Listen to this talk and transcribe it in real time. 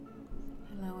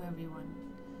everyone.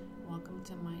 Welcome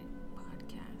to my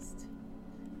podcast.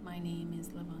 My name is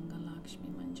Lavanga Lakshmi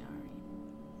Manjari.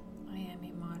 I am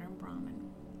a modern Brahmin,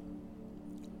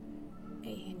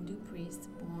 a Hindu priest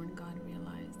born God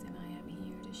realized, and I am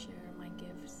here to share my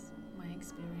gifts, my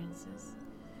experiences,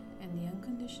 and the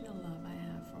unconditional love I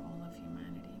have for all of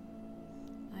humanity.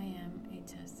 I am a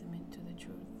testament to the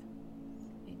truth,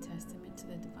 a testament to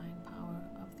the divine power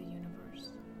of the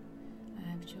universe. I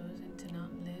have chosen to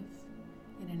not live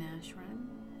in an ashram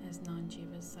as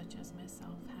non-jivas such as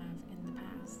myself have in the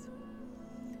past.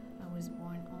 I was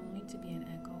born only to be an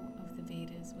echo of the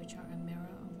Vedas, which are a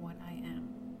mirror of what I am.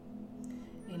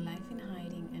 A life in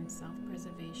hiding and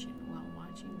self-preservation while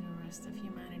watching the rest of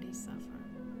humanity suffer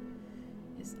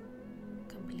is a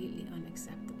completely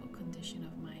unacceptable condition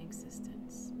of my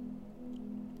existence.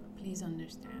 Please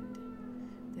understand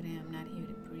that I am not here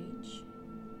to preach,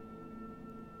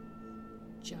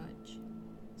 judge,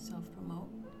 self-promote,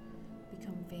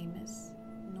 become famous,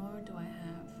 nor do I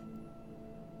have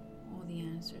all the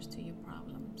answers to your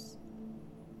problems.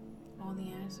 All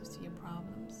the answers to your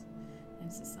problems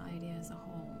and society as a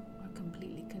whole are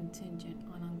completely contingent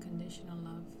on unconditional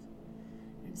love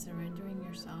and surrendering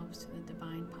yourselves to the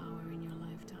divine power in your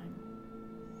lifetime.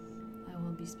 I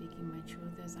will be speaking my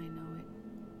truth as I know it.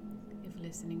 If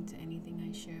listening to anything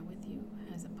I share with you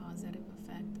has a positive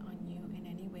effect on you in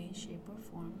any way, shape, or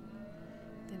form,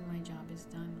 then my job is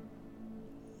done.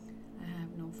 I have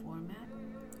no format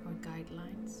or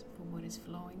guidelines for what is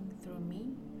flowing through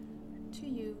me to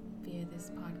you via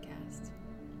this podcast.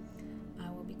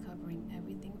 I will be covering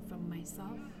everything from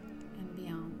myself and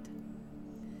beyond.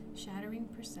 Shattering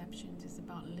perceptions is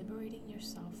about liberating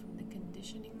yourself from the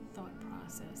conditioning thought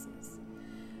processes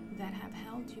that have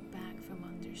held you back from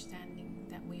understanding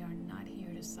that we are not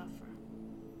here to suffer.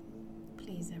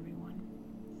 Please, everyone,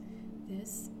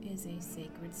 this is a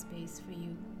sacred space for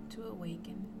you to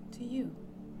awaken to you.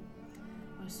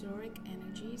 Asuric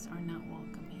energies are not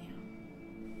welcome here.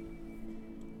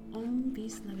 Om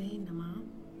Vishnave Nama,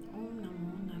 Om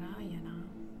Namo Narayana,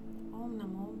 Om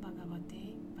Namo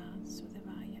Bhagavate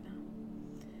Vasudevayana,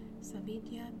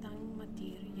 Savidya Tang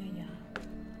Matir Yaya.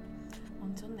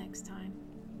 Until next time,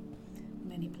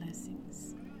 many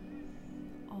blessings.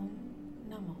 Om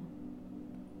Namo